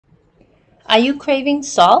Are you craving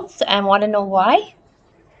salt and want to know why?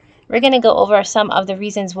 We're going to go over some of the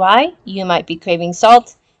reasons why you might be craving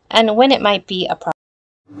salt and when it might be a problem.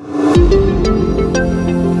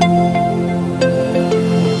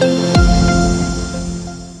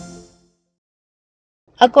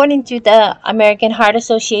 According to the American Heart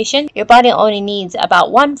Association, your body only needs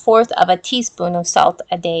about 1/4 of a teaspoon of salt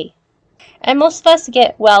a day. And most of us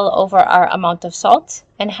get well over our amount of salt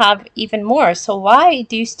and have even more. So why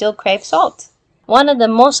do you still crave salt? One of the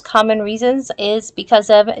most common reasons is because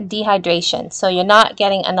of dehydration. So you're not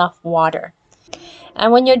getting enough water.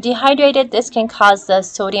 And when you're dehydrated, this can cause the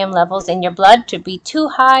sodium levels in your blood to be too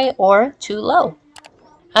high or too low.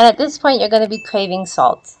 And at this point, you're going to be craving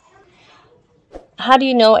salt. How do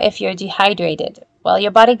you know if you're dehydrated? Well,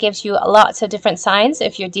 your body gives you lots of different signs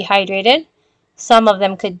if you're dehydrated. Some of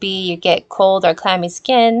them could be you get cold or clammy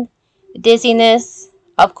skin, dizziness,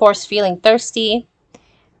 of course feeling thirsty,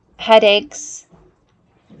 headaches,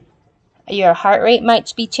 your heart rate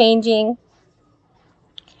might be changing.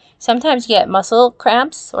 Sometimes you get muscle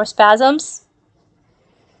cramps or spasms,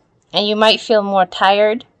 and you might feel more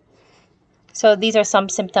tired. So these are some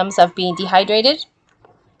symptoms of being dehydrated.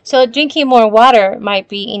 So drinking more water might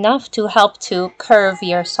be enough to help to curb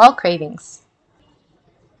your salt cravings.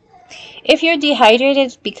 If you're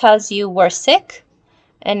dehydrated because you were sick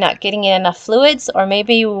and not getting enough fluids, or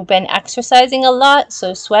maybe you've been exercising a lot,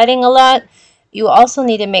 so sweating a lot, you also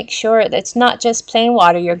need to make sure that it's not just plain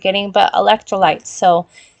water you're getting, but electrolytes. So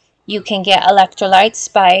you can get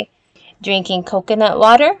electrolytes by drinking coconut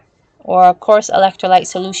water, or of course electrolyte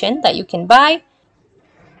solution that you can buy.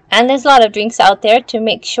 And there's a lot of drinks out there to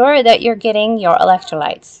make sure that you're getting your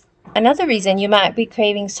electrolytes. Another reason you might be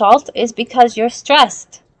craving salt is because you're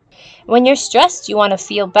stressed. When you're stressed, you want to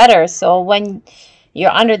feel better. So when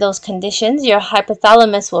you're under those conditions, your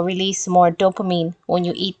hypothalamus will release more dopamine when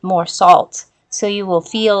you eat more salt. So you will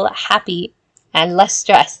feel happy and less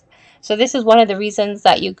stressed. So this is one of the reasons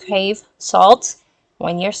that you crave salt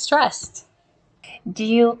when you're stressed. Do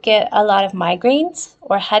you get a lot of migraines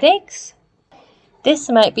or headaches? This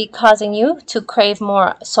might be causing you to crave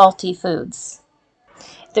more salty foods.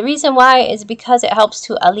 The reason why is because it helps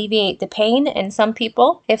to alleviate the pain in some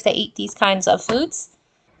people if they eat these kinds of foods,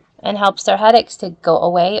 and helps their headaches to go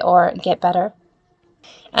away or get better.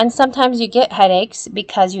 And sometimes you get headaches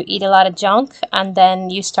because you eat a lot of junk and then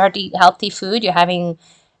you start to eat healthy food. You're having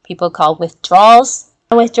people call withdrawals.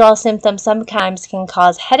 And withdrawal symptoms sometimes can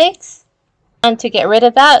cause headaches. And to get rid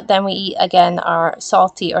of that, then we eat again our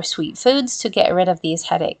salty or sweet foods to get rid of these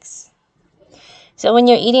headaches. So when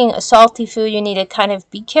you're eating a salty food, you need to kind of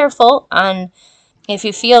be careful. And if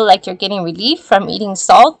you feel like you're getting relief from eating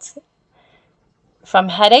salt, from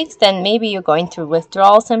headaches, then maybe you're going through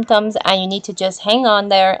withdrawal symptoms and you need to just hang on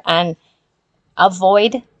there and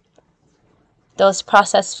avoid those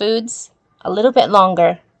processed foods a little bit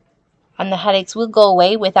longer. And the headaches will go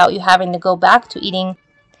away without you having to go back to eating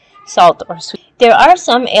salt or sweet. There are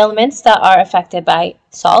some ailments that are affected by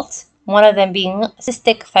salt, one of them being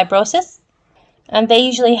cystic fibrosis, and they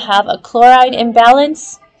usually have a chloride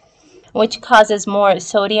imbalance, which causes more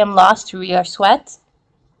sodium loss through your sweat.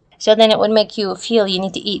 So then it would make you feel you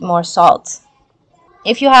need to eat more salt.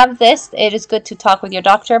 If you have this, it is good to talk with your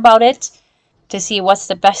doctor about it to see what's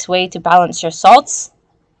the best way to balance your salts.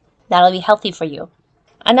 That'll be healthy for you.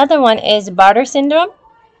 Another one is Bartter syndrome.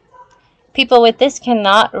 People with this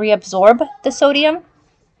cannot reabsorb the sodium.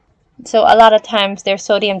 So a lot of times their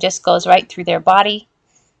sodium just goes right through their body.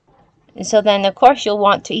 And so then of course you'll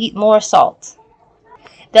want to eat more salt.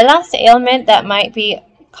 The last ailment that might be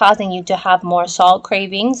causing you to have more salt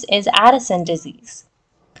cravings is Addison disease.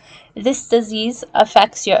 This disease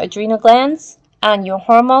affects your adrenal glands and your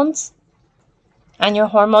hormones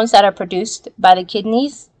that are produced by the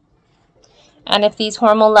kidneys. And if these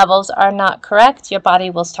hormone levels are not correct, your body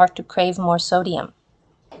will start to crave more sodium.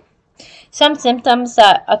 Some symptoms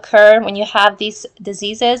that occur when you have these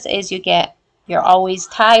diseases is you're always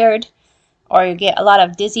tired, or you get a lot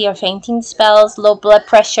of dizzy or fainting spells, low blood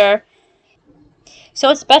pressure. So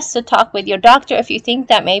it's best to talk with your doctor if you think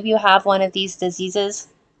that maybe you have one of these diseases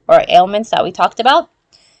or ailments that we talked about,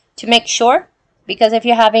 to make sure, because if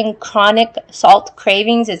you're having chronic salt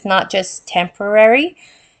cravings, it's not just temporary.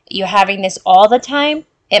 You're having this all the time,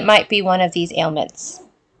 it might be one of these ailments.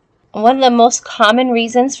 One of the most common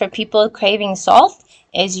reasons for people craving salt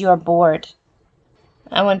is you're bored.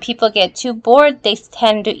 And when people get too bored, they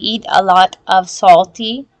tend to eat a lot of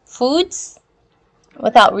salty foods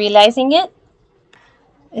without realizing it.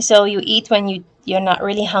 So you eat when you're not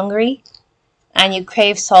really hungry and you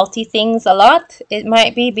crave salty things a lot. It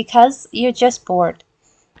might be because you're just bored.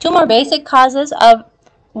 Two more basic causes of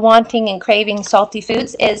wanting and craving salty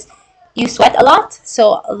foods is you sweat a lot.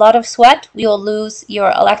 So a lot of sweat, you'll lose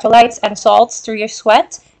your electrolytes and salts through your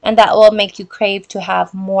sweat, and that will make you crave to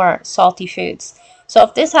have more salty foods. So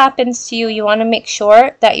if this happens to you, you want to make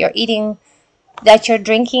sure that you're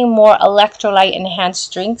drinking more electrolyte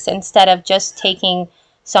enhanced drinks instead of just taking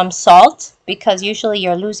some salt, because usually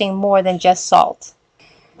you're losing more than just salt.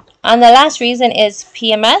 And the last reason is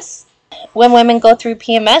PMS. When women go through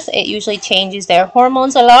PMS, it usually changes their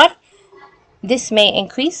hormones a lot. This may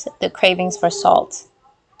increase the cravings for salt.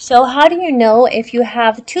 So how do you know if you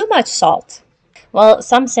have too much salt? Well,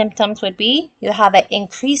 some symptoms would be you have an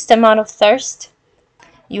increased amount of thirst,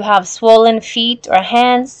 you have swollen feet or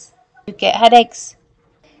hands, you get headaches,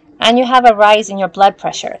 and you have a rise in your blood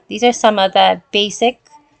pressure. These are some of the basic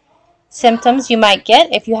symptoms you might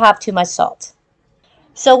get if you have too much salt.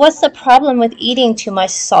 So what's the problem with eating too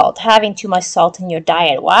much salt, having too much salt in your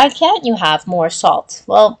diet? Why can't you have more salt?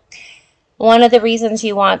 Well, one of the reasons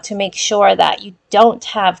you want to make sure that you don't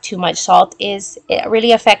have too much salt is it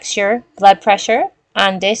really affects your blood pressure,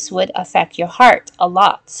 and this would affect your heart a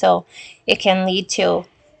lot. So it can lead to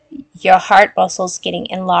your heart muscles getting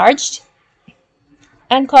enlarged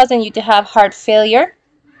and causing you to have heart failure.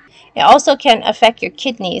 It also can affect your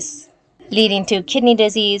kidneys, leading to kidney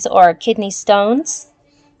disease or kidney stones.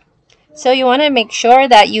 So you want to make sure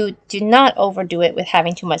that you do not overdo it with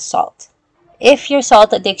having too much salt. If your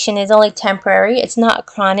salt addiction is only temporary, it's not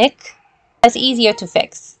chronic, it's easier to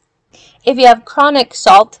fix. If you have chronic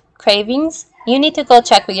salt cravings, you need to go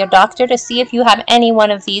check with your doctor to see if you have any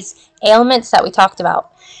one of these ailments that we talked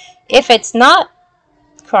about. If it's not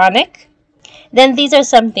chronic, then these are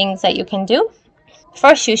some things that you can do.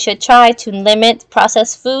 First, you should try to limit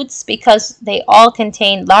processed foods because they all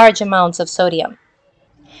contain large amounts of sodium.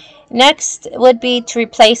 Next would be to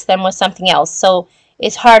replace them with something else. So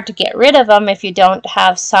it's hard to get rid of them if you don't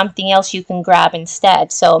have something else you can grab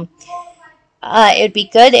instead. So it would be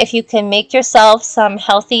good if you can make yourself some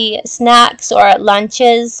healthy snacks or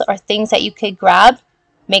lunches or things that you could grab.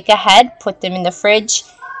 Make ahead, put them in the fridge,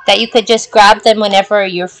 that you could just grab them whenever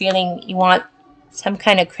you're feeling you want some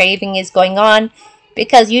kind of craving is going on.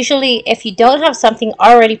 Because usually if you don't have something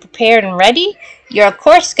already prepared and ready, you're of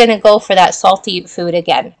course going to go for that salty food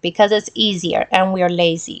again because it's easier and we're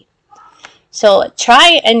lazy. So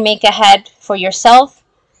try and make ahead for yourself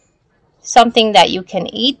something that you can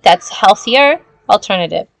eat that's healthier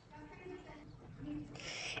alternative.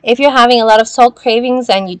 If you're having a lot of salt cravings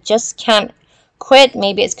and you just can't quit,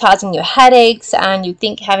 maybe it's causing you headaches and you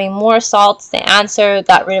think having more salt's the answer,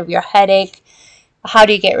 got rid of your headache. How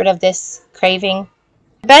do you get rid of this craving?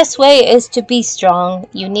 The best way is to be strong.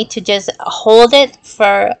 You need to just hold it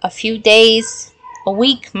for a few days, a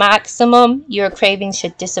week maximum. Your cravings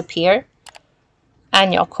should disappear.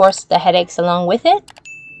 And of course the headaches along with it.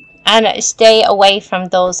 And stay away from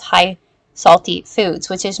those high salty foods,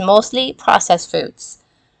 which is mostly processed foods.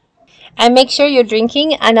 And make sure you're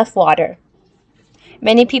drinking enough water.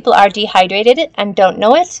 Many people are dehydrated and don't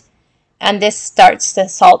know it. And this starts the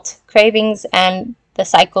salt cravings and the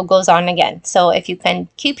cycle goes on again. So if you can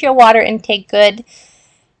keep your water intake good,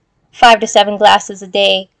 5 to 7 glasses a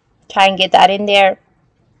day, try and get that in there.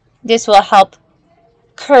 This will help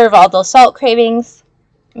curb all those salt cravings.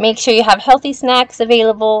 Make sure you have healthy snacks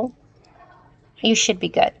available. You should be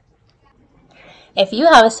good. If you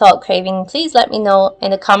have a salt craving, please let me know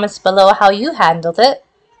in the comments below how you handled it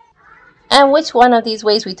and which one of these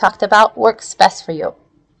ways we talked about works best for you.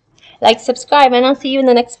 Like, subscribe, and I'll see you in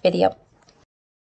the next video.